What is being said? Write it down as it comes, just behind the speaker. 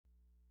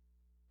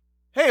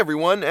Hey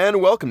everyone, and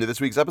welcome to this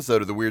week's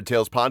episode of the Weird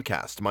Tales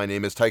Podcast. My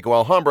name is Tycho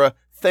Alhambra.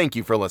 Thank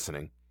you for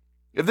listening.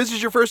 If this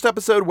is your first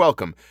episode,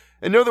 welcome,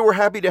 and know that we're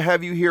happy to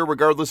have you here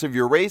regardless of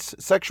your race,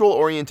 sexual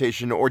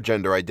orientation, or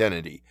gender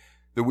identity.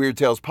 The Weird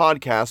Tales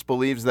Podcast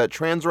believes that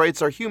trans rights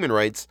are human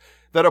rights,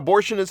 that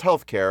abortion is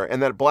healthcare,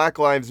 and that Black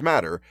Lives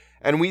Matter,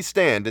 and we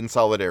stand in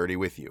solidarity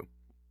with you.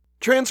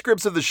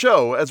 Transcripts of the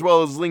show, as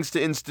well as links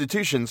to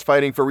institutions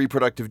fighting for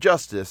reproductive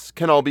justice,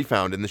 can all be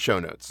found in the show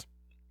notes.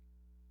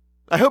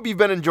 I hope you've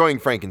been enjoying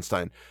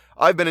Frankenstein.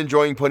 I've been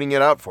enjoying putting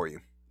it out for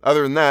you.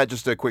 Other than that,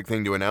 just a quick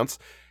thing to announce.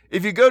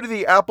 If you go to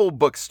the Apple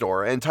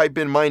Bookstore and type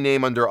in my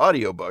name under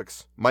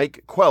audiobooks,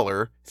 Mike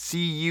Queller,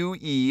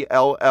 Cuellar,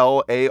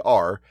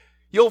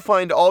 you'll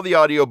find all the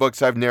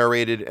audiobooks I've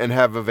narrated and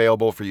have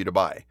available for you to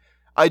buy.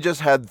 I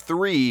just had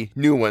 3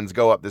 new ones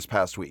go up this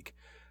past week.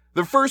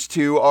 The first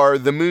 2 are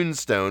The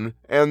Moonstone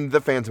and The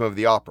Phantom of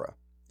the Opera.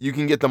 You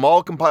can get them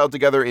all compiled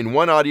together in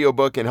one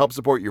audiobook and help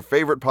support your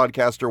favorite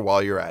podcaster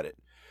while you're at it.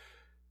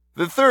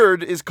 The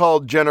third is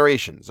called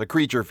Generations, a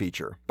Creature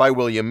Feature, by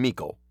William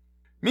Meikle.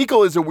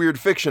 Meikle is a weird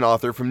fiction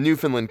author from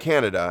Newfoundland,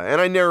 Canada,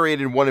 and I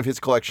narrated one of his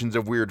collections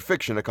of weird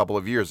fiction a couple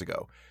of years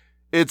ago.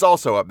 It's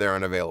also up there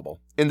and available,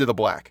 Into the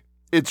Black.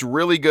 It's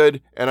really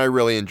good, and I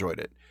really enjoyed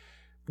it.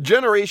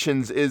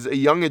 Generations is a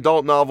young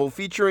adult novel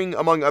featuring,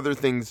 among other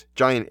things,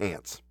 giant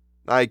ants.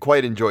 I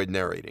quite enjoyed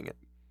narrating it.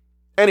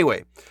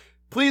 Anyway,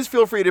 please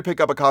feel free to pick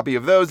up a copy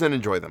of those and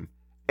enjoy them.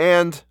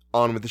 And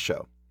on with the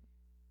show.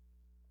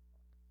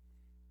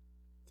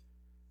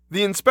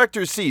 The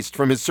inspector ceased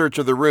from his search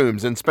of the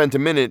rooms and spent a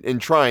minute in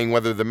trying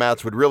whether the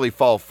mats would really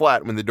fall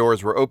flat when the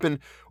doors were open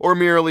or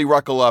merely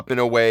ruckle up in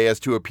a way as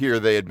to appear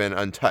they had been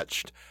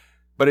untouched.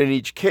 But in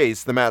each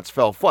case, the mats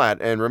fell flat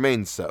and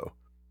remained so.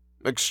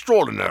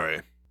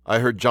 "Extraordinary," I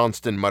heard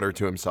Johnston mutter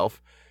to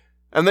himself,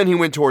 and then he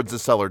went towards the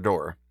cellar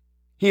door.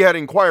 He had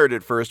inquired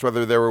at first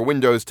whether there were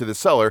windows to the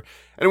cellar,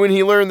 and when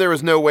he learned there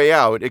was no way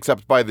out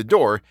except by the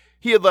door,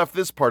 he had left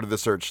this part of the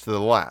search to the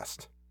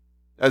last.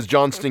 As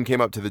Johnston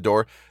came up to the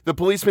door, the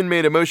policeman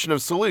made a motion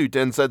of salute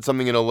and said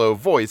something in a low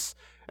voice,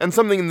 and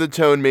something in the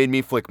tone made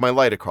me flick my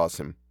light across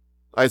him.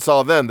 I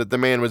saw then that the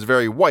man was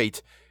very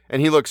white,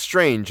 and he looked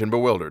strange and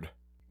bewildered.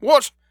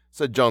 "What?"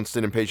 said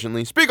Johnston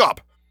impatiently. "Speak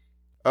up!"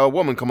 "A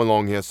woman come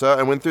along here, sir,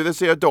 and went through this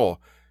here door,"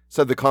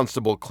 said the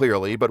constable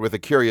clearly, but with a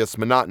curious,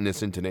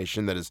 monotonous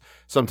intonation that is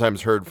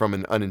sometimes heard from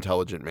an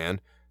unintelligent man.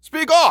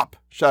 "Speak up!"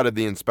 shouted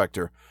the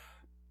inspector.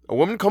 "A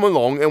woman come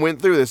along and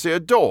went through this here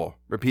door,"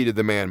 repeated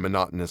the man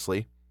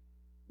monotonously.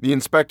 The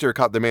inspector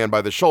caught the man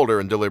by the shoulder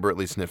and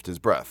deliberately sniffed his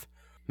breath.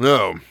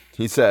 "No,"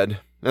 he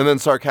said, and then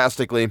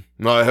sarcastically,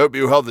 "I hope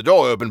you held the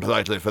door open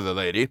politely for the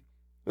lady."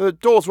 "The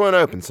doors weren't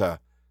open, sir,"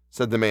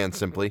 said the man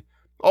simply.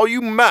 "Are you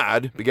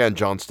mad?" began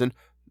Johnston.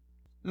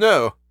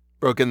 "No,"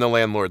 broke in the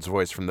landlord's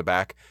voice from the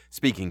back,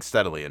 speaking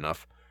steadily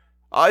enough.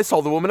 "I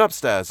saw the woman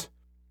upstairs."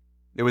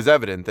 It was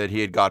evident that he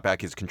had got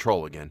back his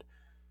control again.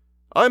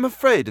 "I'm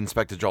afraid,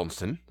 Inspector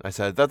Johnston," I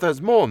said, "that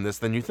there's more in this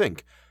than you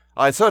think.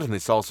 I certainly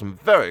saw some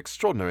very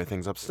extraordinary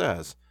things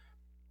upstairs."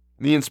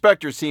 The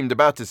inspector seemed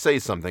about to say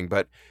something,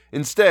 but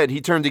instead he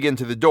turned again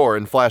to the door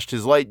and flashed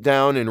his light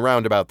down and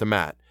round about the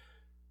mat.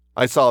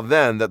 I saw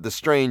then that the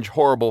strange,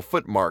 horrible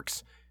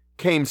footmarks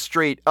came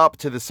straight up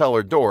to the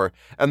cellar door,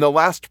 and the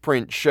last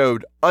print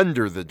showed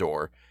under the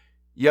door,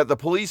 yet the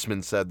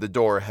policeman said the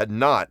door had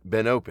not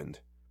been opened.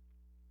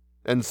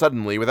 And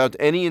suddenly, without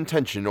any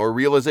intention or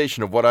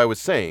realization of what I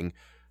was saying,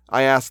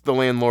 I asked the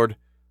landlord,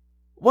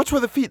 "What were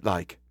the feet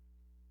like?"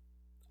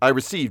 I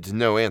received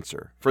no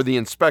answer, for the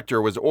inspector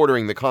was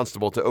ordering the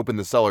constable to open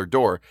the cellar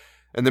door,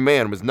 and the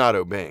man was not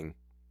obeying.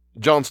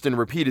 Johnston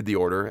repeated the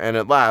order, and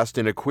at last,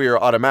 in a queer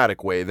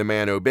automatic way, the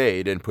man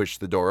obeyed and pushed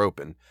the door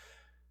open.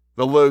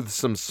 The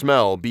loathsome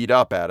smell beat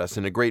up at us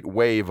in a great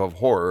wave of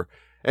horror,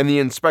 and the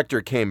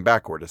inspector came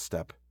backward a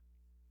step.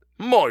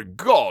 "My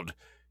God!"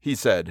 he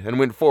said, and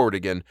went forward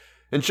again,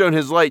 and shone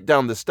his light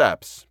down the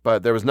steps,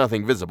 but there was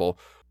nothing visible,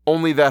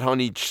 only that on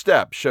each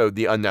step showed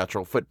the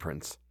unnatural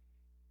footprints.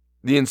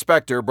 The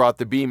inspector brought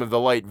the beam of the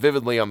light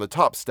vividly on the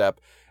top step,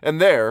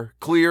 and there,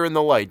 clear in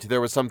the light, there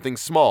was something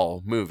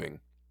small moving.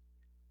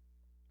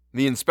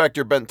 The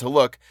inspector bent to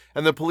look,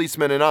 and the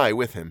policeman and I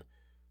with him.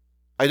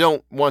 I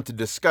don't want to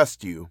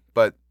disgust you,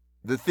 but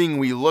the thing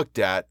we looked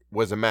at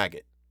was a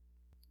maggot.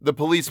 The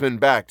policeman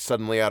backed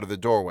suddenly out of the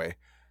doorway.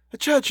 "A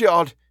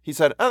churchyard," he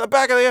said, "at the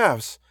back of the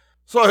house."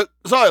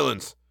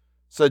 "Silence,"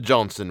 said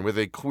Johnston, with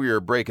a queer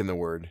break in the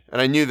word,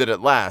 and I knew that at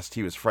last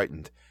he was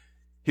frightened.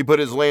 He put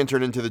his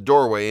lantern into the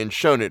doorway and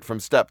shone it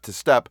from step to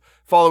step,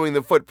 following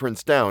the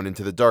footprints down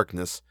into the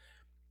darkness.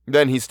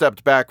 Then he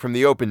stepped back from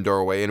the open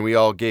doorway, and we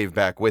all gave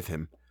back with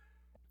him.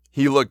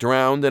 He looked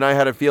round, and I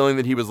had a feeling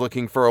that he was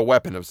looking for a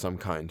weapon of some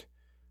kind.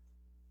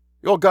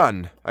 "Your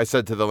gun," I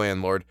said to the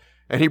landlord,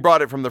 and he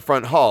brought it from the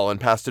front hall and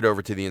passed it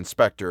over to the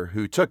inspector,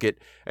 who took it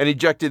and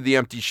ejected the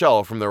empty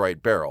shell from the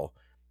right barrel.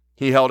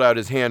 He held out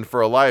his hand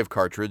for a live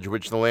cartridge,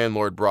 which the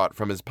landlord brought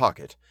from his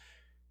pocket.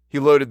 He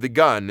loaded the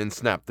gun and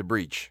snapped the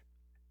breech.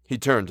 He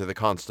turned to the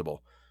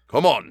constable.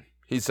 "Come on,"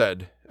 he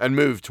said, and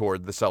moved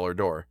toward the cellar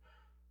door.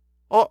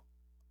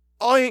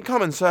 "I ain't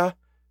coming, sir,"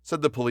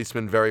 said the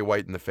policeman, very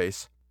white in the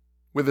face.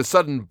 With a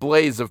sudden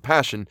blaze of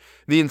passion,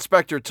 the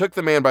inspector took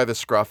the man by the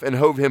scruff and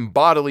hove him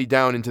bodily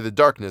down into the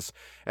darkness,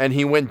 and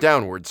he went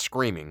downward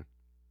screaming.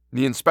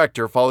 The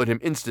inspector followed him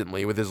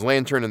instantly with his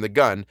lantern and the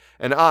gun,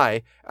 and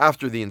I,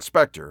 after the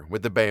inspector,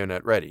 with the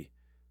bayonet ready.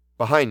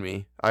 Behind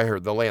me, I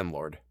heard the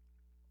landlord.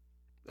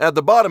 At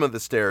the bottom of the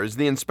stairs,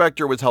 the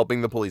inspector was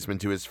helping the policeman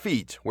to his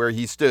feet, where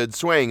he stood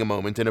swaying a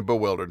moment in a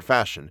bewildered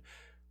fashion.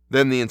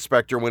 Then the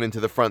inspector went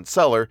into the front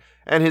cellar,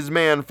 and his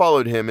man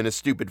followed him in a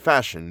stupid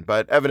fashion,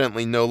 but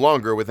evidently no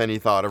longer with any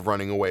thought of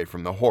running away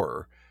from the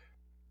horror.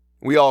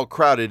 We all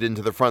crowded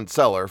into the front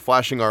cellar,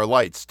 flashing our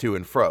lights to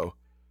and fro.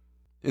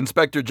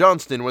 Inspector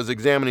Johnston was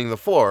examining the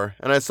floor,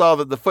 and I saw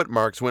that the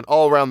footmarks went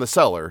all round the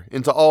cellar,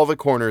 into all the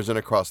corners and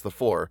across the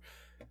floor.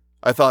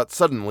 I thought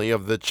suddenly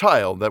of the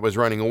child that was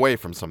running away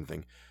from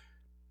something.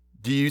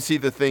 Do you see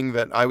the thing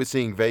that I was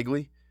seeing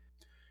vaguely?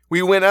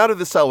 We went out of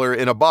the cellar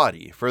in a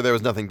body, for there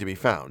was nothing to be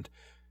found.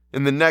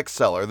 In the next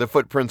cellar, the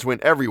footprints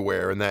went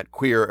everywhere in that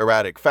queer,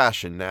 erratic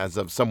fashion, as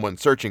of someone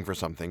searching for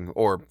something,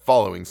 or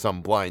following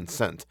some blind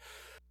scent.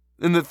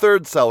 In the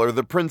third cellar,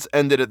 the prints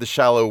ended at the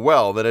shallow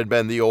well that had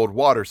been the old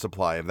water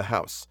supply of the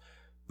house.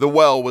 The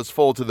well was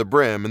full to the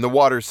brim, and the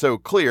water so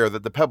clear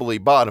that the pebbly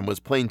bottom was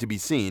plain to be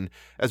seen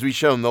as we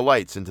shone the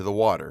lights into the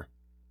water.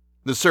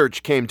 The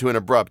search came to an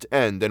abrupt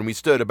end, and we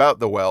stood about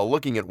the well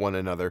looking at one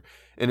another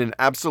in an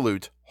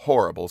absolute,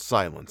 horrible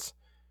silence.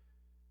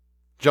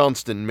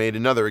 Johnston made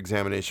another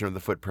examination of the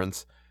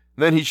footprints.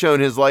 Then he shone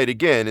his light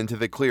again into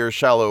the clear,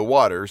 shallow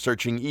water,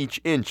 searching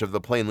each inch of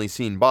the plainly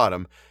seen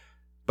bottom,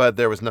 but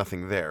there was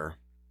nothing there.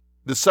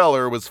 The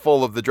cellar was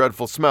full of the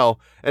dreadful smell,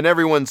 and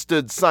everyone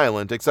stood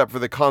silent except for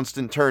the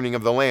constant turning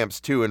of the lamps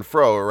to and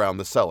fro around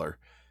the cellar.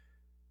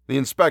 The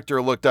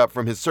inspector looked up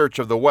from his search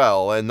of the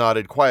well and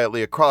nodded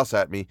quietly across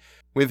at me,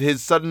 with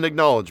his sudden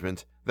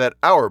acknowledgment that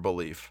our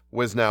belief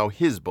was now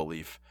his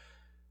belief.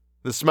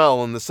 The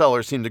smell in the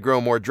cellar seemed to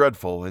grow more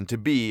dreadful, and to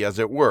be, as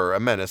it were, a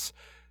menace,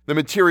 the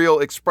material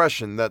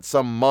expression that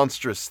some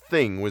monstrous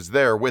thing was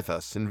there with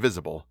us,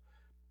 invisible.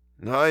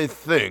 "I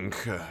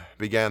think,"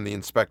 began the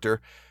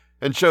inspector,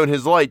 and shone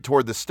his light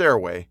toward the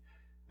stairway,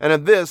 and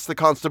at this the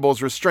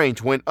constable's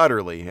restraint went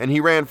utterly, and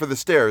he ran for the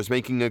stairs,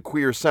 making a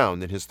queer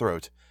sound in his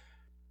throat.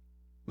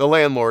 The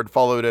landlord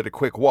followed at a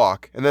quick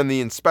walk, and then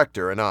the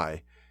inspector and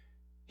I.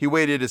 He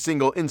waited a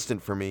single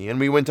instant for me, and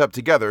we went up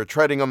together,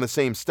 treading on the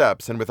same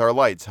steps and with our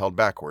lights held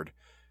backward.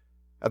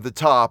 At the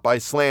top, I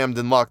slammed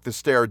and locked the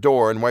stair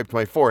door and wiped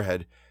my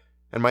forehead,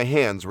 and my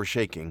hands were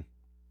shaking.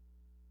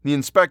 The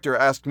inspector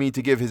asked me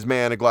to give his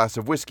man a glass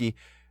of whiskey,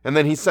 and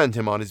then he sent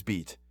him on his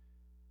beat.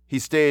 He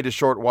stayed a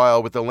short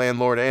while with the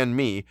landlord and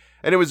me,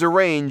 and it was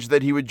arranged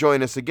that he would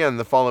join us again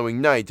the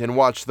following night and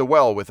watch the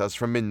well with us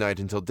from midnight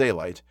until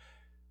daylight.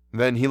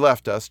 Then he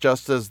left us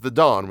just as the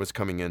dawn was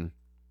coming in.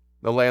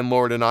 The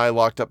landlord and I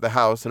locked up the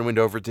house and went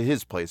over to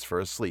his place for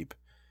a sleep.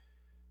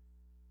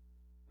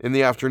 In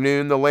the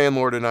afternoon, the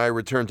landlord and I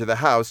returned to the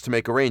house to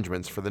make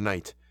arrangements for the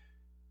night.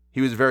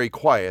 He was very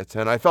quiet,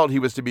 and I felt he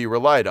was to be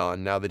relied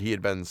on now that he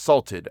had been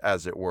salted,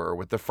 as it were,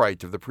 with the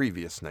fright of the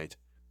previous night.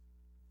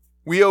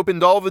 We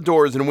opened all the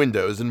doors and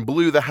windows and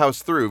blew the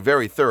house through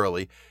very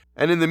thoroughly,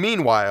 and in the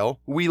meanwhile,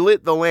 we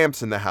lit the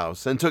lamps in the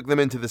house and took them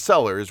into the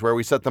cellars where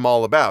we set them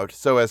all about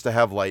so as to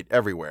have light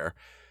everywhere.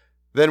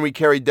 Then we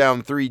carried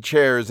down 3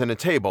 chairs and a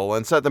table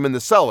and set them in the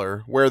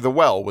cellar where the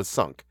well was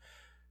sunk.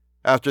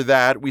 After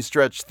that, we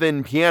stretched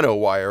thin piano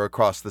wire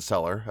across the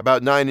cellar,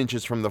 about 9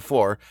 inches from the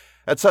floor,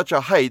 at such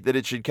a height that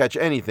it should catch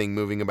anything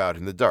moving about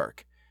in the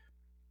dark.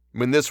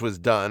 When this was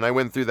done, I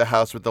went through the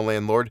house with the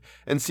landlord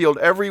and sealed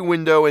every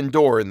window and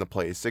door in the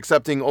place,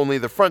 excepting only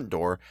the front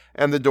door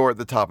and the door at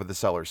the top of the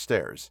cellar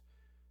stairs.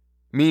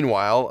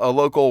 Meanwhile, a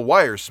local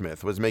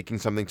wiresmith was making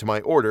something to my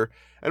order,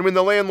 and when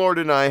the landlord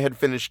and I had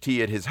finished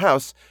tea at his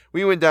house,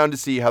 we went down to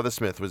see how the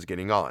smith was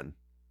getting on.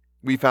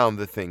 We found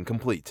the thing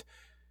complete.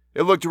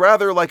 It looked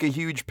rather like a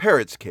huge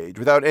parrot's cage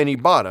without any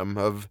bottom,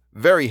 of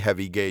very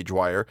heavy gauge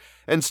wire,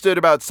 and stood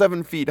about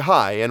 7 feet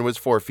high and was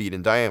 4 feet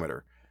in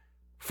diameter.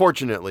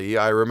 Fortunately,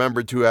 I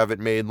remembered to have it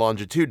made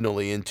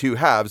longitudinally in 2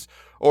 halves,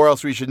 or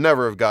else we should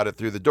never have got it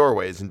through the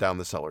doorways and down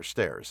the cellar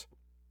stairs.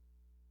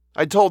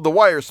 I told the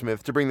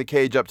wiresmith to bring the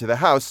cage up to the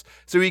house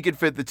so he could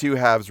fit the 2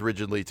 halves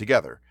rigidly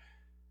together.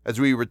 As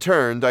we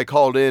returned, I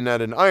called in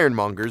at an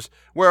ironmonger's,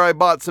 where I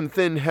bought some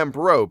thin hemp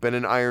rope and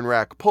an iron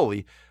rack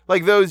pulley,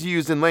 like those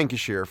used in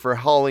Lancashire for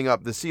hauling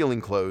up the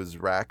ceiling clothes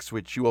racks,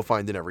 which you will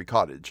find in every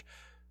cottage.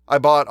 I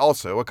bought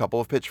also a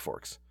couple of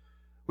pitchforks.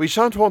 "We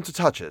shan't want to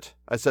touch it,"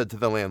 I said to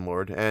the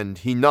landlord, and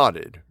he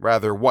nodded,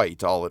 rather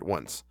white all at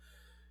once.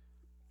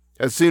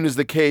 As soon as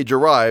the cage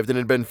arrived and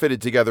had been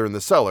fitted together in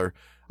the cellar,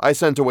 I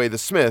sent away the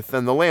smith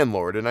and the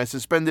landlord, and I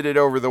suspended it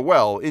over the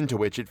well, into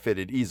which it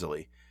fitted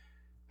easily.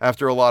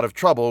 After a lot of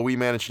trouble, we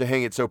managed to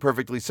hang it so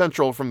perfectly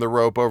central from the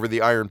rope over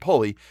the iron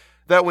pulley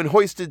that when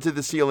hoisted to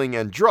the ceiling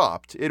and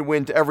dropped, it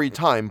went every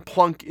time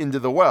plunk into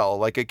the well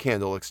like a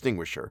candle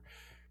extinguisher.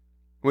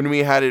 When we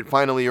had it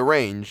finally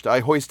arranged, I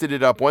hoisted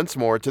it up once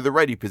more to the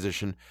ready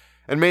position,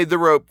 and made the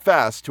rope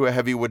fast to a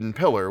heavy wooden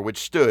pillar which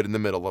stood in the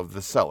middle of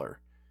the cellar.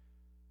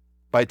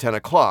 By 10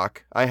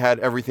 o'clock, I had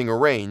everything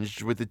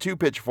arranged with the 2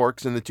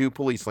 pitchforks and the 2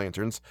 police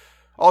lanterns,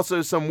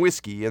 also some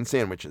whiskey and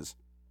sandwiches.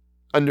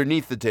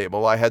 Underneath the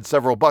table, I had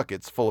several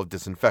buckets full of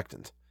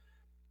disinfectant.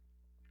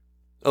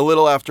 A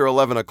little after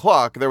 11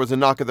 o'clock, there was a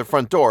knock at the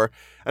front door,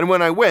 and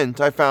when I went,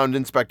 I found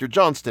Inspector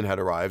Johnston had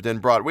arrived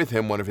and brought with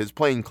him one of his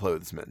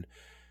plainclothesmen.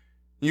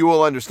 You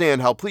will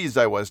understand how pleased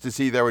I was to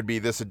see there would be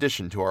this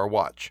addition to our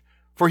watch,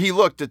 for he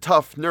looked a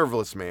tough,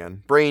 nerveless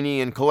man,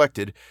 brainy and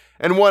collected,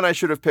 and one I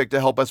should have picked to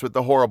help us with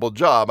the horrible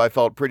job I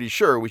felt pretty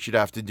sure we should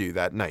have to do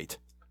that night.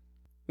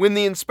 When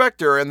the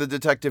inspector and the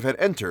detective had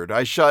entered,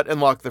 I shut and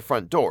locked the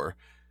front door.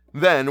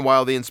 Then,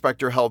 while the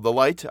inspector held the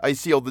light, I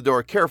sealed the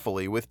door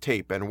carefully with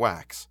tape and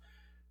wax.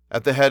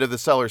 At the head of the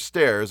cellar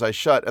stairs, I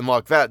shut and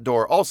locked that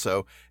door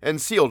also,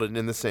 and sealed it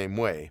in the same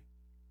way.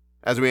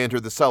 As we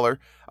entered the cellar,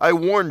 I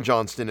warned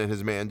Johnston and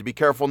his man to be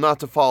careful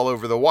not to fall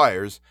over the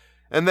wires,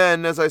 and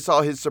then, as I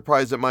saw his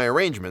surprise at my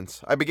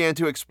arrangements, I began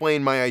to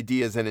explain my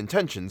ideas and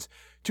intentions,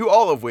 to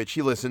all of which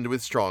he listened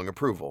with strong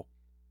approval.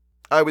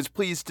 I was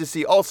pleased to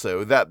see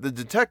also that the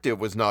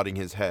detective was nodding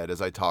his head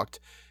as I talked,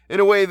 in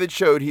a way that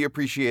showed he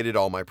appreciated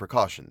all my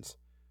precautions.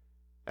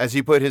 As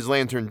he put his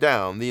lantern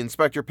down, the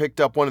inspector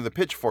picked up one of the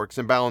pitchforks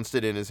and balanced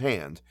it in his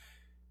hand.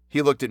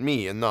 He looked at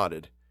me and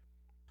nodded.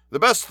 "The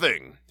best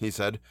thing," he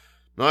said.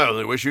 "I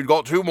only wish you'd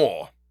got 2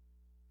 more."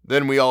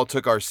 Then we all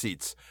took our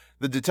seats,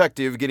 the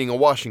detective getting a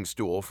washing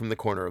stool from the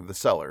corner of the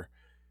cellar.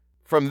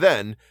 From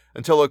then,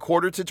 until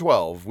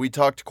 11:45, we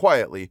talked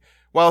quietly,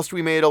 whilst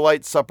we made a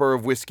light supper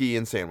of whiskey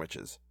and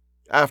sandwiches,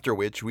 after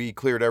which we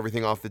cleared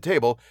everything off the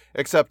table,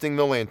 excepting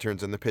the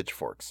lanterns and the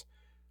pitchforks.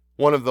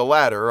 One of the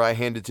latter I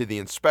handed to the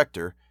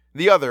inspector,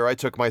 the other I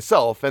took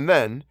myself, and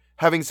then,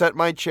 having set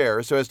my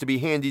chair so as to be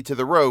handy to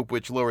the rope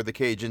which lowered the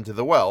cage into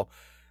the well,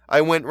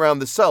 I went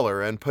round the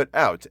cellar and put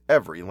out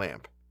every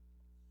lamp.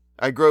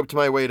 I groped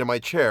my way to my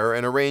chair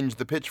and arranged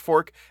the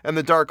pitchfork and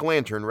the dark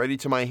lantern ready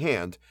to my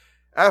hand,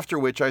 after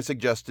which I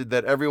suggested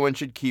that everyone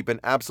should keep an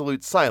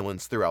absolute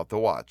silence throughout the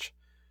watch.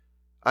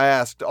 I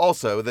asked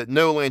also that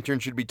no lantern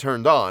should be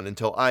turned on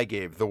until I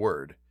gave the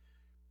word.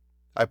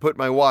 I put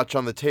my watch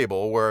on the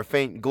table where a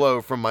faint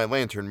glow from my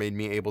lantern made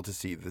me able to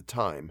see the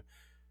time.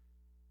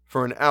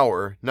 For an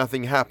hour,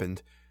 nothing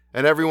happened,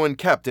 and everyone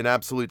kept in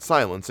absolute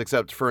silence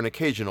except for an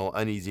occasional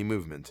uneasy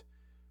movement.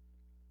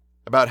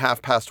 About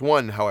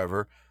 1:30,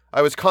 however,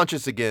 I was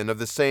conscious again of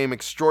the same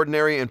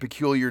extraordinary and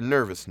peculiar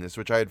nervousness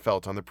which I had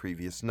felt on the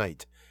previous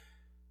night.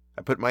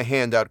 I put my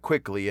hand out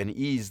quickly and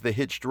eased the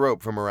hitched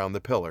rope from around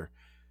the pillar.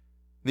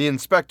 The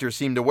inspector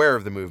seemed aware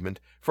of the movement,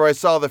 for I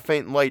saw the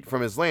faint light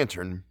from his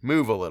lantern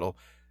move a little,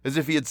 as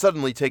if he had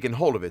suddenly taken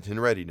hold of it in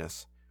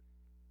readiness.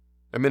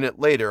 A minute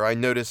later I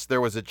noticed there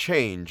was a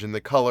change in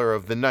the color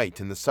of the night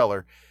in the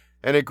cellar,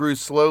 and it grew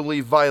slowly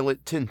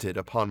violet-tinted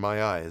upon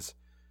my eyes.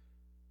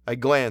 I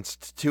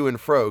glanced to and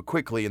fro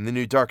quickly in the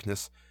new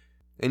darkness,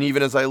 and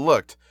even as I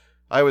looked,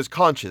 I was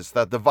conscious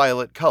that the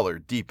violet color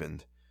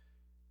deepened.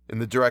 In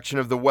the direction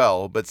of the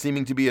well, but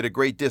seeming to be at a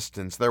great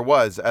distance, there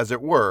was, as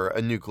it were,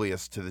 a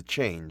nucleus to the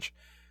change.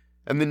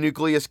 And the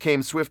nucleus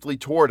came swiftly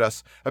toward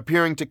us,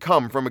 appearing to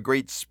come from a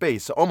great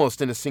space, almost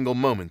in a single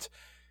moment.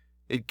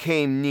 It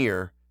came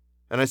near,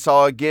 and I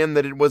saw again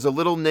that it was a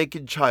little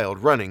naked child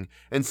running,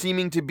 and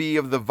seeming to be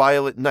of the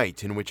violet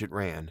night in which it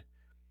ran.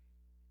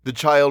 The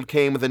child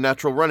came with a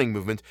natural running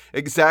movement,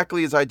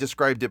 exactly as I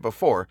described it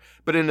before,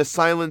 but in a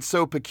silence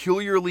so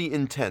peculiarly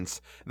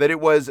intense that it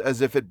was as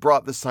if it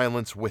brought the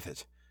silence with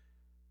it.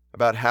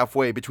 About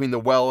halfway between the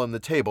well and the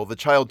table, the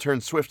child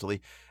turned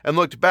swiftly and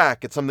looked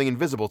back at something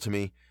invisible to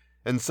me,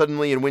 and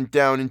suddenly it went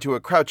down into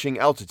a crouching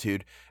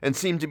altitude and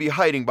seemed to be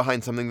hiding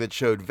behind something that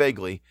showed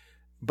vaguely,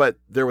 but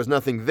there was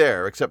nothing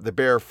there except the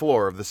bare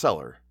floor of the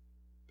cellar.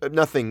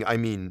 Nothing, I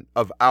mean,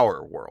 of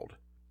our world.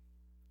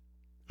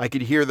 I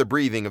could hear the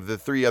breathing of the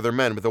 3 other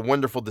men with a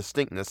wonderful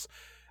distinctness,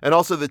 and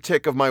also the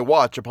tick of my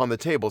watch upon the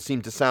table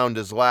seemed to sound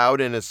as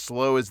loud and as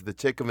slow as the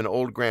tick of an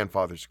old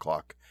grandfather's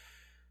clock.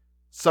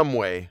 Some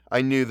way,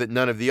 I knew that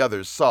none of the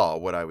others saw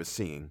what I was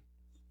seeing.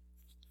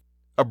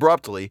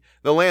 Abruptly,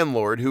 the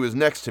landlord, who was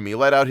next to me,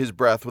 let out his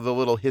breath with a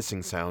little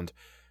hissing sound.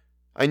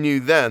 I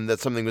knew then that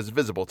something was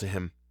visible to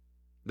him.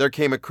 There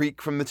came a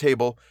creak from the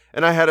table,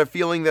 and I had a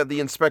feeling that the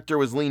inspector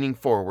was leaning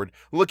forward,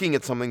 looking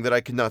at something that I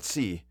could not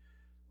see.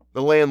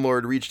 The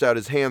landlord reached out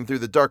his hand through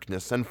the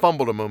darkness and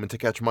fumbled a moment to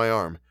catch my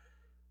arm.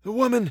 "The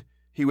woman,"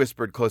 he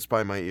whispered close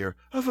by my ear,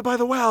 "over by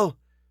the well."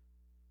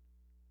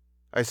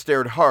 I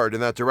stared hard in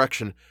that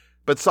direction,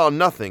 but saw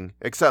nothing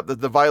except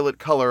that the violet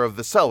color of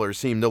the cellar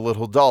seemed a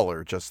little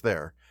duller just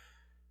there.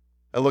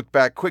 I looked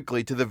back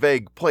quickly to the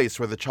vague place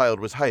where the child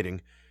was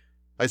hiding.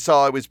 I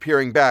saw it was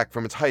peering back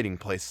from its hiding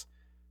place.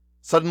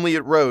 Suddenly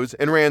it rose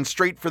and ran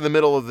straight for the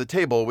middle of the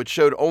table, which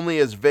showed only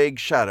as vague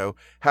shadow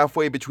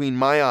halfway between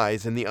my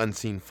eyes and the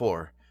unseen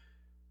floor.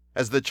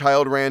 As the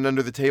child ran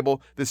under the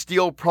table, the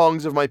steel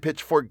prongs of my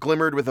pitchfork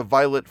glimmered with a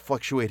violet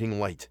fluctuating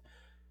light.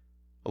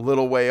 A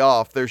little way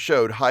off there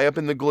showed, high up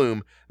in the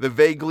gloom, the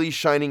vaguely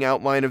shining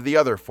outline of the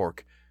other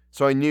fork,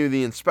 so I knew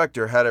the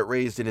inspector had it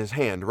raised in his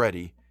hand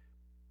ready.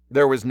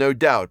 There was no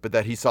doubt but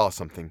that he saw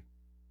something.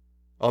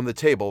 On the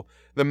table,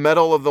 the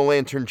metal of the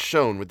lantern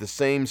shone with the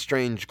same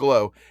strange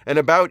glow, and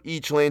about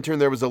each lantern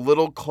there was a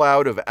little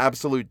cloud of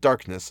absolute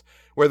darkness,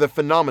 where the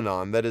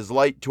phenomenon that is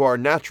light to our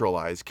natural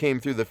eyes came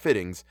through the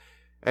fittings,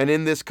 and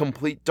in this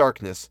complete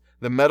darkness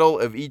the metal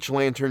of each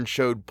lantern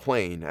showed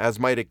plain, as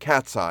might a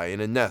cat's eye in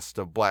a nest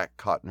of black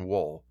cotton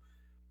wool.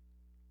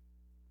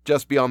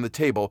 Just beyond the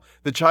table,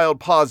 the child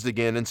paused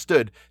again and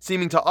stood,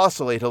 seeming to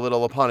oscillate a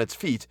little upon its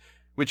feet,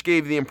 which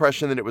gave the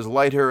impression that it was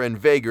lighter and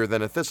vaguer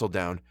than a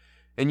thistledown,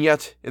 and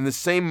yet, in the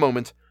same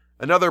moment,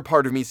 another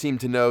part of me seemed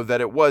to know that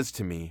it was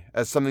to me,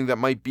 as something that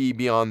might be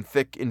beyond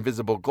thick,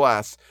 invisible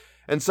glass,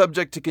 and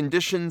subject to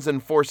conditions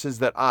and forces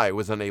that I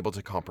was unable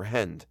to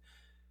comprehend.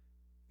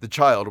 The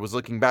child was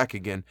looking back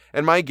again,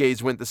 and my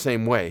gaze went the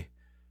same way.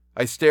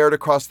 I stared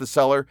across the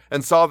cellar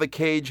and saw the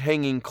cage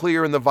hanging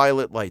clear in the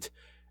violet light,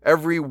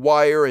 every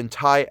wire and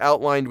tie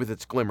outlined with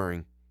its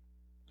glimmering.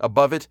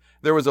 Above it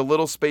there was a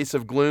little space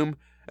of gloom,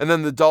 and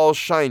then the dull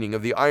shining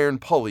of the iron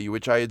pulley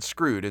which I had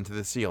screwed into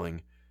the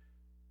ceiling.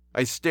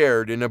 I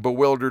stared in a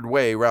bewildered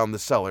way round the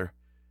cellar.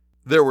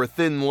 There were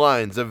thin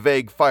lines of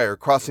vague fire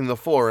crossing the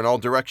floor in all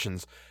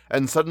directions,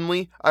 and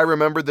suddenly I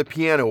remembered the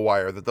piano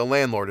wire that the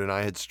landlord and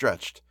I had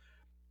stretched.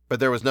 But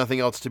there was nothing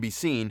else to be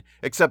seen,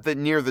 except that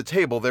near the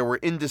table there were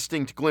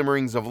indistinct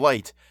glimmerings of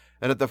light,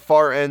 and at the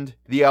far end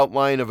the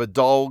outline of a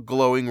dull,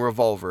 glowing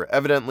revolver,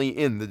 evidently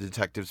in the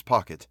detective's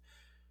pocket.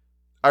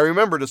 I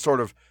remembered a sort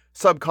of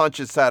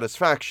subconscious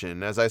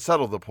satisfaction as I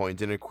settled the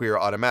point in a queer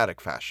automatic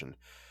fashion.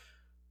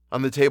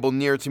 On the table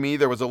near to me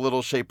there was a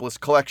little shapeless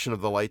collection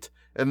of the light,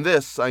 and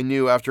this I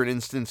knew after an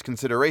instant's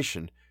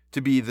consideration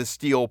to be the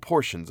steel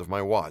portions of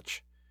my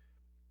watch.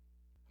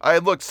 I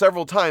had looked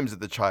several times at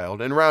the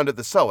child and round at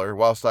the cellar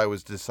whilst I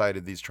was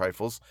decided these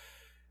trifles,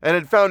 and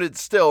had found it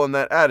still in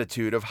that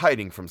attitude of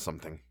hiding from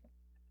something.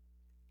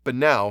 But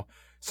now,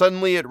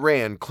 suddenly it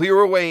ran clear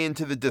away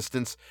into the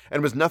distance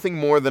and was nothing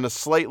more than a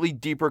slightly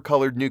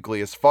deeper-colored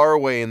nucleus far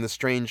away in the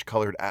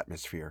strange-colored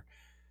atmosphere.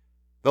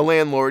 The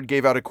landlord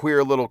gave out a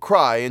queer little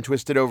cry and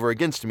twisted over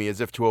against me as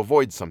if to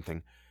avoid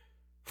something.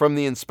 From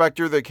the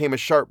inspector there came a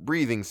sharp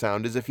breathing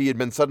sound as if he had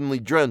been suddenly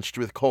drenched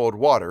with cold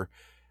water.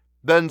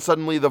 Then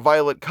suddenly the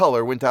violet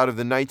color went out of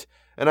the night,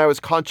 and I was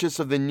conscious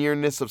of the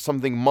nearness of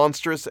something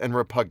monstrous and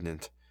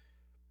repugnant.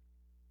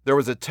 There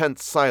was a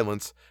tense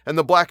silence, and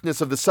the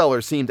blackness of the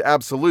cellar seemed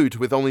absolute,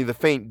 with only the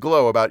faint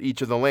glow about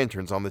each of the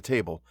lanterns on the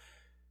table.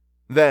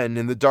 Then,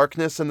 in the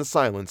darkness and the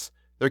silence,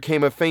 there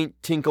came a faint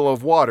tinkle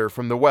of water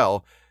from the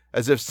well,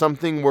 as if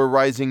something were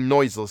rising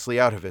noiselessly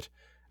out of it,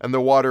 and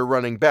the water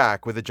running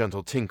back with a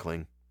gentle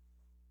tinkling.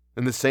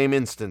 In the same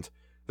instant,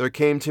 there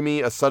came to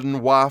me a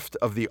sudden waft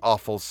of the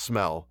awful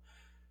smell.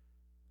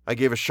 I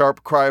gave a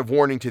sharp cry of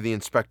warning to the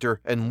inspector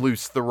and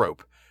loosed the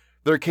rope.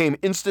 There came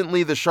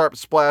instantly the sharp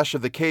splash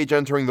of the cage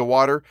entering the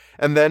water,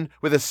 and then,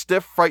 with a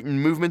stiff,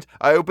 frightened movement,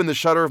 I opened the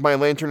shutter of my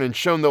lantern and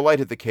shone the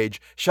light at the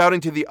cage, shouting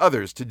to the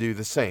others to do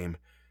the same.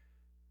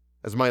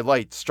 As my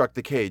light struck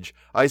the cage,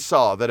 I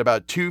saw that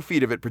about 2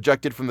 feet of it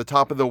projected from the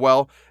top of the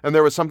well, and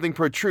there was something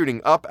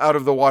protruding up out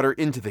of the water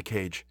into the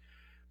cage.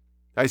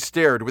 I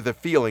stared with a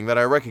feeling that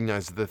I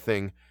recognized the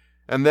thing,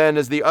 and then,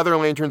 as the other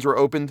lanterns were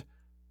opened,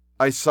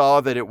 I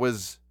saw that it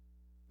was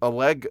a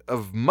leg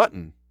of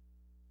mutton.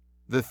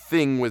 The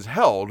thing was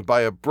held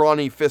by a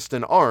brawny fist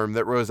and arm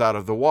that rose out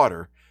of the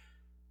water.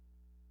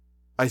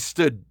 I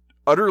stood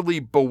utterly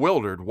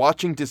bewildered,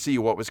 watching to see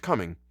what was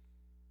coming.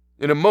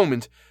 In a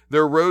moment,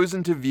 there rose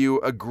into view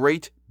a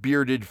great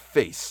bearded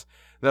face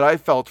that I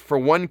felt for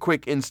one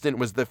quick instant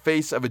was the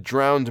face of a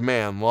drowned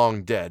man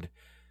long dead.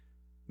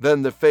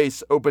 Then the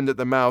face opened at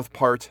the mouth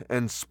part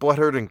and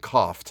spluttered and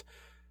coughed.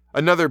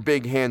 Another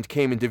big hand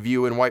came into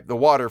view and wiped the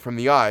water from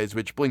the eyes,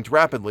 which blinked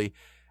rapidly,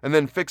 and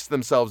then fixed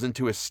themselves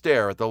into a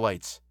stare at the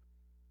lights.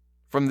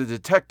 From the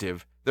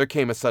detective there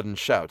came a sudden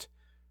shout.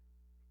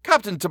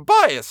 "Captain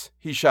Tobias!"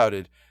 he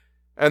shouted,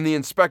 and the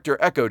inspector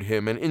echoed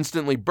him and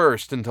instantly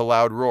burst into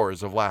loud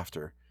roars of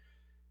laughter.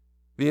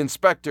 The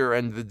inspector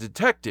and the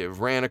detective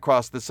ran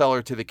across the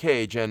cellar to the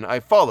cage, and I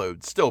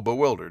followed, still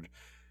bewildered.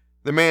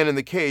 The man in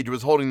the cage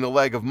was holding the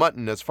leg of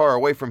mutton as far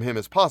away from him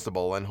as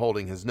possible and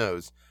holding his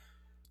nose.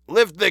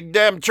 "Lift the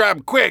damn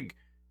trap quick!"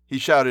 he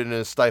shouted in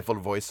a stifled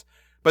voice.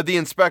 But the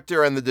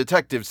inspector and the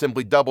detective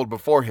simply doubled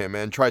before him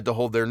and tried to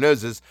hold their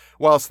noses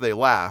whilst they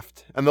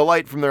laughed, and the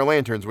light from their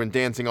lanterns went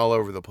dancing all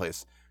over the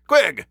place.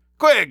 "Quick!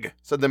 Quick!"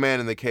 said the man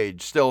in the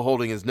cage, still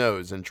holding his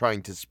nose and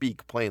trying to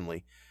speak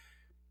plainly.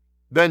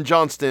 Then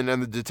Johnston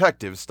and the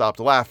detective stopped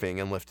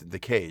laughing and lifted the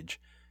cage.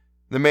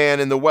 The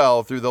man in the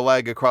well threw the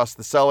leg across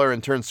the cellar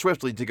and turned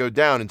swiftly to go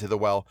down into the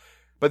well,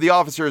 but the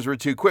officers were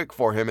too quick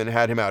for him and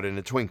had him out in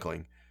a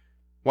twinkling.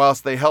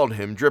 Whilst they held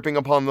him, dripping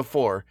upon the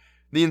floor,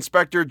 the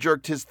inspector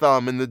jerked his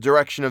thumb in the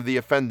direction of the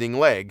offending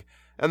leg,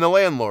 and the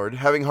landlord,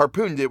 having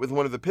harpooned it with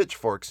one of the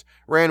pitchforks,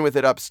 ran with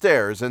it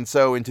upstairs and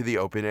so into the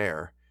open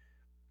air.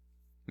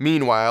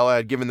 Meanwhile, I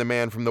had given the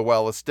man from the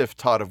well a stiff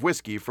tot of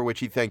whiskey, for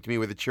which he thanked me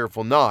with a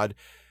cheerful nod,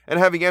 and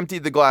having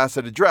emptied the glass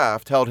at a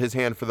draught, held his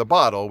hand for the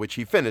bottle, which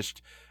he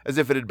finished as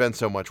if it had been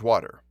so much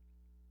water.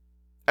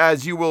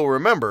 As you will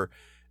remember,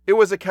 it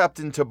was a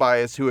Captain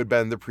Tobias who had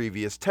been the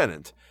previous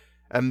tenant,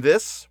 and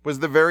this was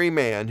the very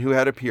man who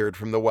had appeared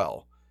from the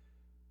well.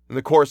 In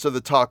the course of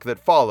the talk that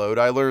followed,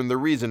 I learned the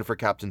reason for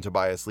Captain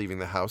Tobias leaving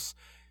the house.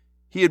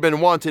 He had been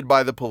wanted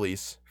by the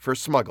police for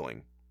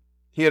smuggling.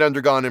 He had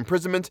undergone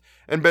imprisonment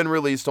and been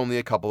released only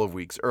a couple of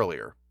weeks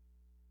earlier.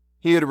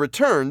 He had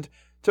returned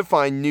to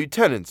find new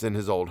tenants in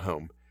his old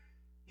home.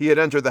 He had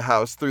entered the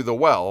house through the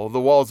well,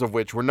 the walls of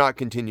which were not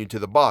continued to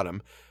the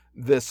bottom,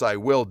 this I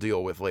will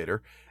deal with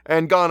later,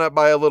 and gone up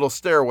by a little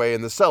stairway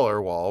in the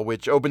cellar wall,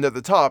 which opened at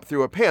the top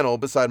through a panel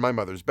beside my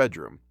mother's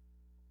bedroom.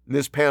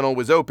 This panel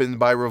was opened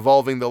by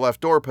revolving the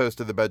left doorpost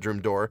of the bedroom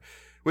door,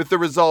 with the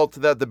result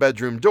that the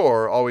bedroom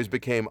door always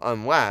became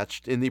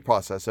unlatched in the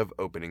process of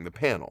opening the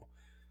panel.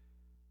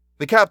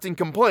 The captain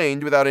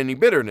complained without any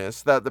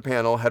bitterness that the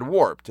panel had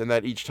warped, and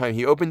that each time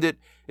he opened it,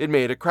 it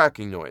made a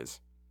cracking noise.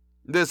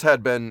 This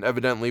had been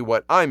evidently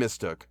what I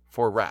mistook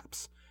for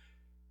raps.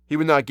 He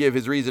would not give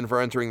his reason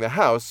for entering the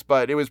house,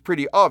 but it was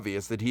pretty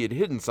obvious that he had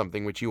hidden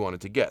something which he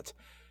wanted to get.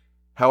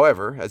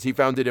 However, as he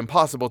found it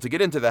impossible to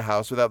get into the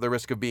house without the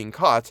risk of being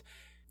caught,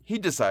 he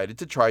decided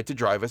to try to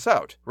drive us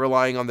out,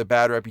 relying on the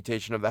bad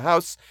reputation of the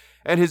house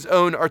and his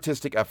own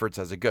artistic efforts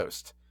as a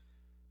ghost.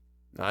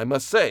 I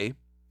must say,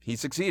 he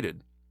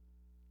succeeded.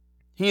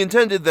 He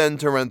intended then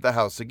to rent the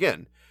house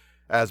again,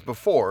 as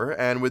before,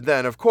 and would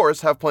then, of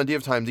course, have plenty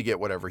of time to get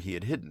whatever he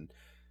had hidden.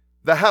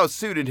 The house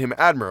suited him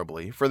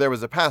admirably, for there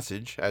was a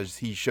passage, as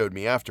he showed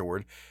me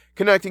afterward,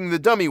 connecting the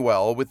dummy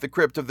well with the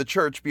crypt of the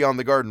church beyond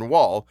the garden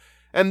wall,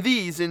 and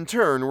these, in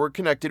turn, were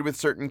connected with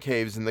certain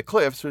caves in the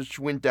cliffs which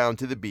went down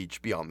to the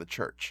beach beyond the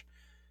church.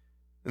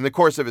 In the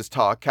course of his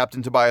talk,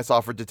 Captain Tobias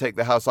offered to take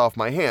the house off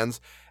my hands,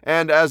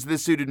 and as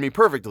this suited me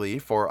perfectly,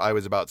 for I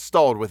was about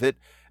stalled with it,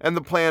 and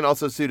the plan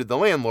also suited the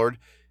landlord,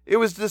 it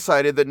was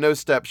decided that no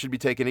steps should be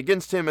taken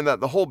against him and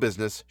that the whole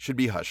business should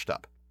be hushed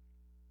up.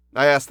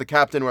 I asked the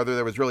captain whether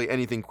there was really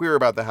anything queer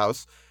about the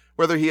house,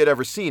 whether he had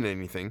ever seen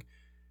anything.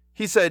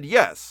 He said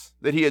yes,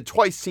 that he had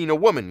twice seen a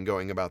woman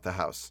going about the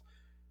house.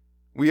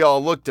 We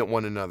all looked at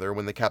one another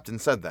when the captain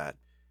said that.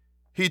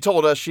 He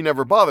told us she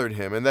never bothered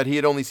him and that he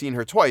had only seen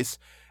her twice,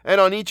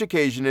 and on each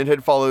occasion it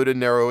had followed a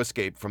narrow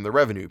escape from the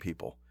revenue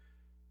people.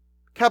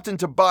 Captain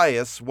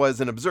Tobias was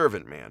an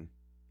observant man.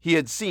 He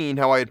had seen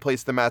how I had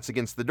placed the mats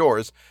against the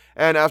doors,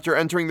 and after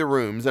entering the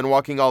rooms and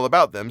walking all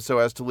about them so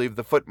as to leave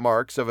the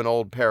footmarks of an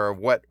old pair of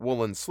wet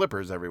woolen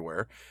slippers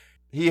everywhere,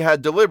 he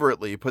had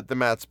deliberately put the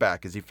mats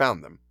back as he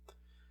found them.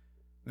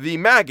 The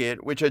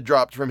maggot which had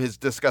dropped from his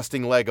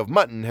disgusting leg of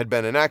mutton had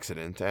been an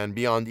accident, and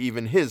beyond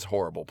even his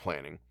horrible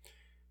planning.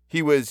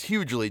 He was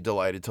hugely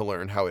delighted to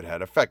learn how it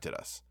had affected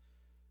us.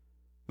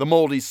 The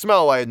moldy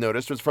smell I had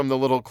noticed was from the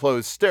little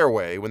closed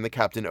stairway when the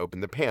captain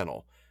opened the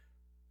panel.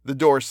 The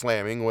door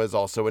slamming was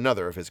also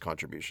another of his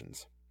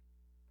contributions.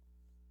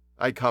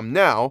 I come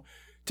now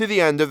to the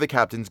end of the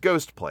captain's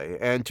ghost play,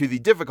 and to the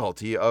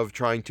difficulty of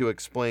trying to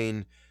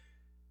explain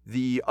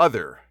the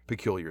other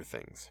peculiar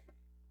things.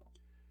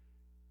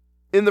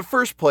 In the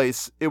first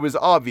place, it was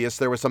obvious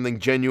there was something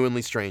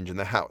genuinely strange in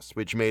the house,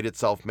 which made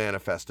itself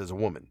manifest as a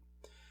woman.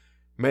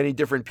 Many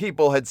different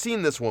people had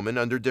seen this woman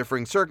under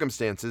differing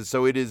circumstances,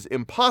 so it is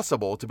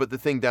impossible to put the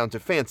thing down to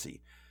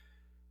fancy.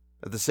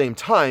 At the same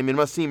time, it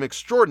must seem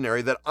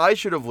extraordinary that I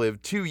should have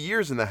lived 2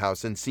 years in the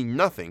house and seen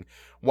nothing,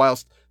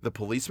 whilst the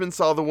policeman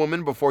saw the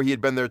woman before he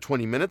had been there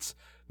 20 minutes,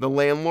 the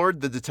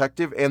landlord, the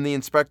detective, and the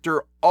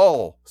inspector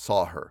all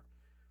saw her.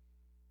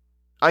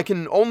 I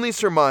can only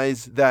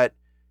surmise that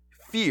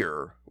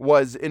fear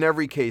was in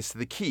every case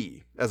the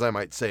key, as I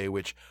might say,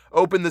 which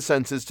opened the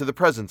senses to the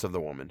presence of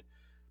the woman.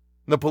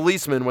 The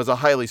policeman was a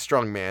highly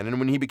strung man, and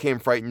when he became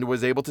frightened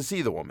was able to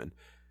see the woman.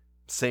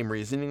 Same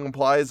reasoning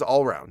applies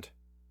all round.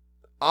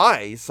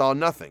 I saw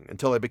nothing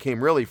until I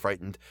became really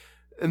frightened,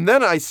 and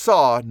then I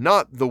saw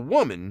not the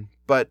woman,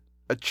 but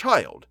a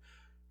child,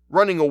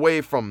 running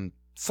away from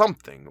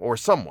something or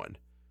someone.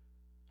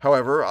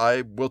 However,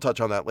 I will touch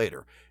on that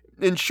later.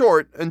 In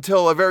short,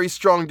 until a very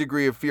strong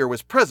degree of fear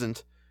was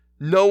present,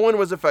 no one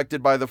was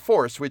affected by the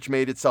force which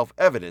made itself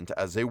evident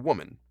as a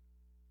woman.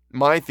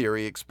 My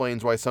theory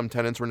explains why some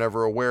tenants were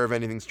never aware of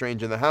anything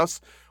strange in the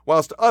house,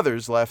 whilst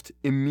others left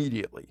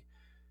immediately.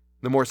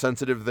 The more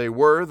sensitive they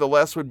were, the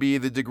less would be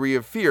the degree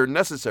of fear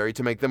necessary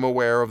to make them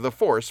aware of the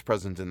force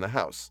present in the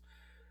house.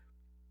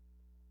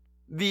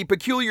 The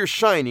peculiar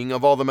shining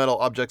of all the metal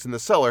objects in the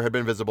cellar had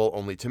been visible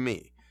only to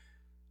me.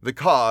 The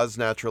cause,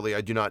 naturally,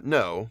 I do not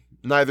know,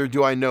 neither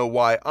do I know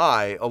why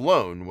I,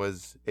 alone,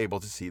 was able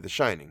to see the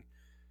shining.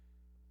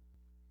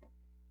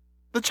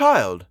 "The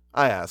child,"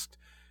 I asked.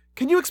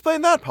 "Can you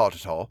explain that part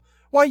at all?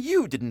 Why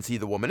you didn't see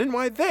the woman, and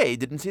why they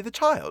didn't see the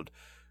child?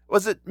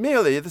 Was it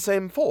merely the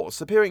same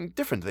force, appearing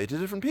differently to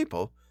different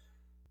people?"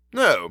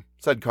 "No,"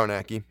 said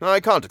Carnacki, "I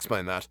can't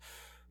explain that.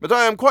 But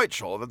I am quite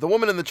sure that the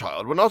woman and the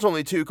child were not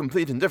only two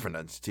complete and different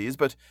entities,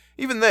 but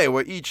even they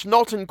were each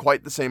not in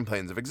quite the same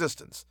planes of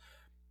existence.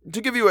 To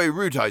give you a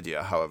root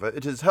idea, however,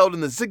 it is held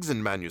in the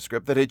Zigzin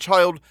manuscript that a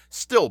child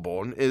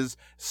stillborn is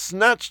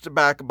snatched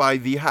back by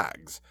the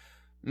hags.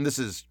 This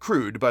is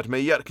crude, but may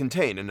yet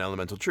contain an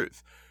elemental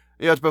truth.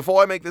 Yet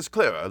before I make this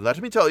clearer,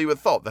 let me tell you a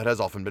thought that has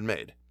often been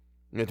made.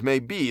 It may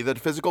be that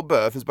physical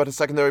birth is but a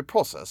secondary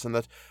process, and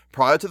that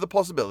prior to the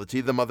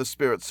possibility the mother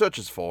spirit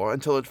searches for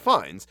until it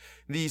finds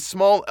the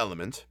small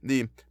element,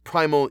 the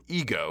primal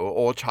ego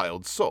or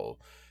child's soul.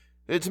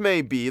 It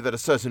may be that a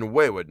certain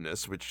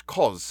waywardness which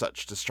caused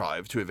such to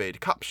strive to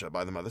evade capture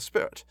by the mother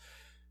spirit.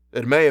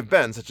 It may have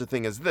been such a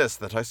thing as this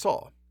that I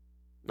saw.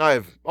 I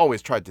have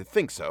always tried to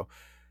think so,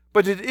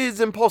 but it is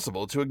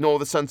impossible to ignore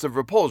the sense of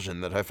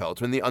repulsion that I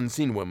felt when the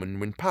unseen woman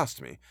went past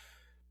me.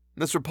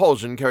 This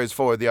repulsion carries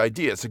forward the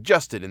idea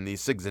suggested in the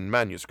Zigzin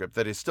manuscript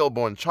that a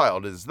stillborn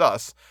child is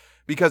thus,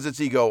 because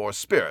its ego or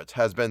spirit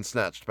has been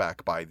snatched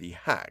back by the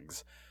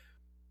hags.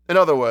 In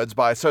other words,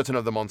 by certain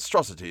of the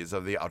monstrosities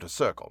of the outer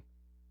circle.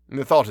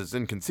 The thought is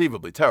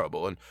inconceivably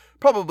terrible, and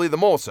probably the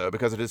more so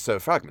because it is so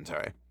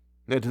fragmentary.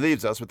 It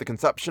leaves us with the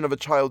conception of a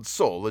child's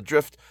soul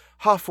adrift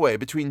halfway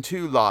between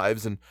two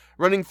lives and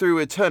running through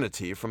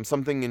eternity from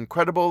something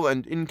incredible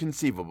and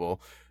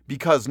inconceivable,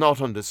 because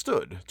not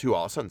understood, to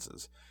our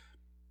senses.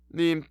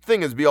 The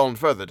thing is beyond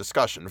further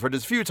discussion, for it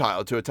is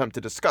futile to attempt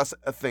to discuss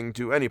a thing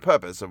to any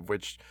purpose of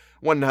which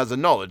one has a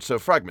knowledge so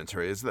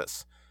fragmentary as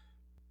this.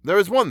 There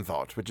is one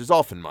thought which is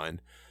often mine.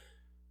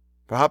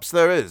 Perhaps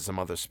there is a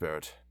mother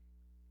spirit.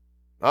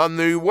 "On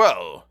the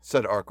well,"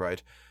 said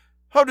Arkwright.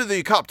 "How did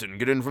the captain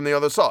get in from the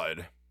other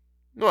side?"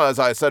 "Well, as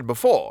I said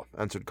before,"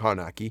 answered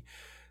Carnacki,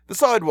 "the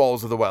side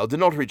walls of the well did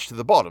not reach to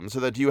the bottom, so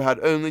that you had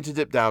only to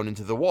dip down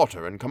into the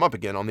water and come up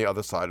again on the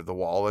other side of the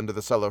wall under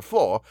the cellar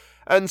floor,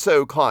 and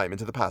so climb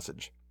into the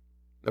passage.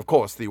 Of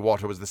course, the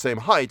water was the same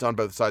height on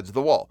both sides of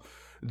the wall.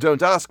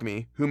 Don't ask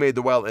me who made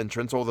the well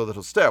entrance or the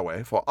little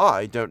stairway, for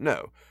I don't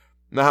know.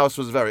 The house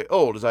was very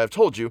old, as I have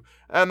told you,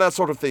 and that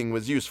sort of thing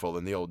was useful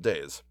in the old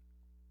days."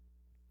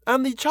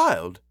 "And the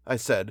child," I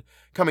said,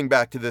 coming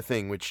back to the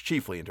thing which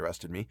chiefly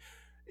interested me,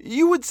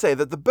 "you would say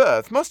that the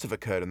birth must have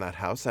occurred in that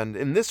house, and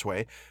in this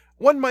way,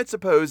 one might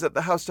suppose that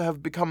the house to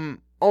have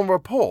become en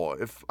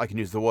rapport, if I can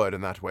use the word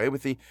in that way,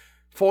 with the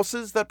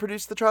forces that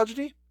produced the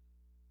tragedy?"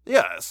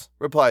 "Yes,"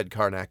 replied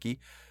Carnacki.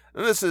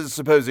 "This is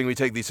supposing we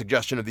take the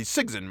suggestion of the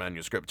Zigzin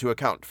manuscript to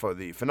account for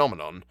the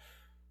phenomenon."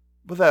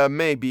 "But there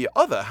may be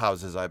other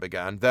houses," I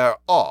began. "There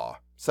are,"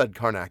 said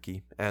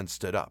Carnacki, and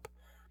stood up.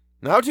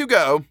 "Out you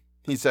go,"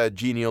 he said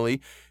genially,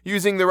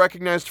 using the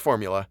recognized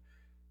formula,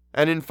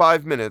 and in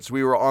 5 minutes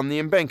we were on the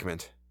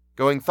embankment,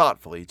 going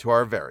thoughtfully to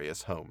our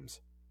various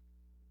homes.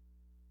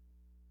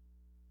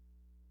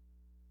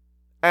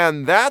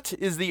 And that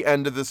is the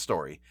end of this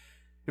story.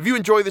 If you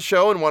enjoy the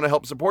show and want to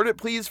help support it,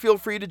 please feel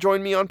free to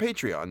join me on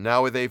Patreon,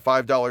 now with a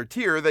 $5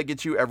 tier that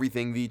gets you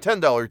everything the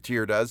 $10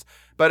 tier does,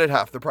 but at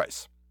half the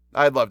price.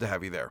 I'd love to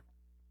have you there.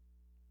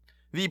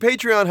 The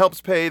Patreon helps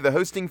pay the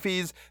hosting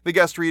fees, the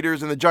guest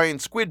readers, and the giant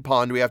squid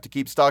pond we have to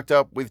keep stocked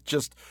up with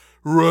just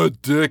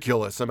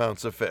ridiculous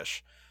amounts of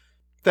fish.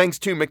 Thanks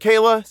to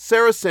Michaela,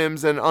 Sarah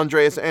Sims, and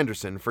Andreas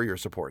Anderson for your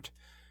support.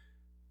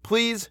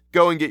 Please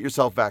go and get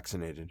yourself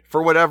vaccinated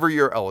for whatever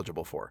you're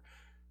eligible for.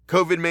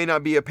 COVID may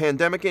not be a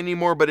pandemic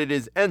anymore, but it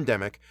is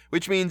endemic,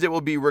 which means it will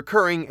be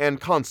recurring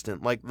and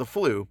constant like the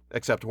flu,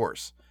 except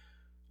worse.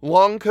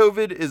 Long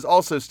COVID is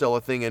also still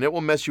a thing, and it will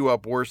mess you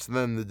up worse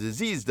than the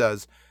disease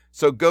does,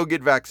 so go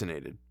get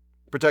vaccinated.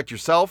 Protect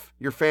yourself,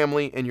 your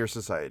family, and your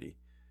society.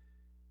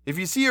 If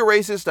you see a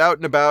racist out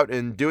and about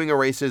and doing a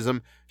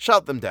racism,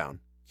 shout them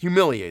down.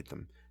 Humiliate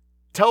them.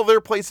 Tell their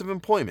place of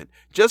employment.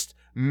 Just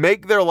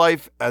make their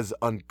life as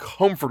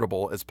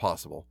uncomfortable as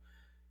possible.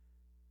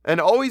 And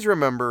always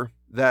remember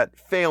that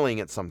failing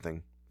at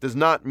something does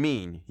not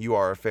mean you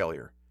are a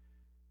failure.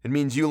 It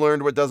means you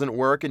learned what doesn't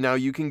work and now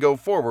you can go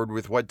forward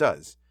with what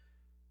does.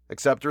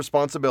 Accept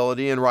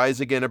responsibility and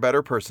rise again a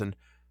better person,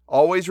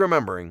 always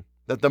remembering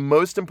that the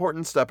most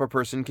important step a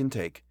person can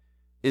take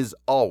is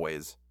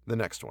always the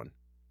next one.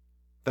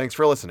 Thanks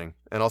for listening,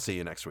 and I'll see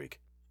you next week.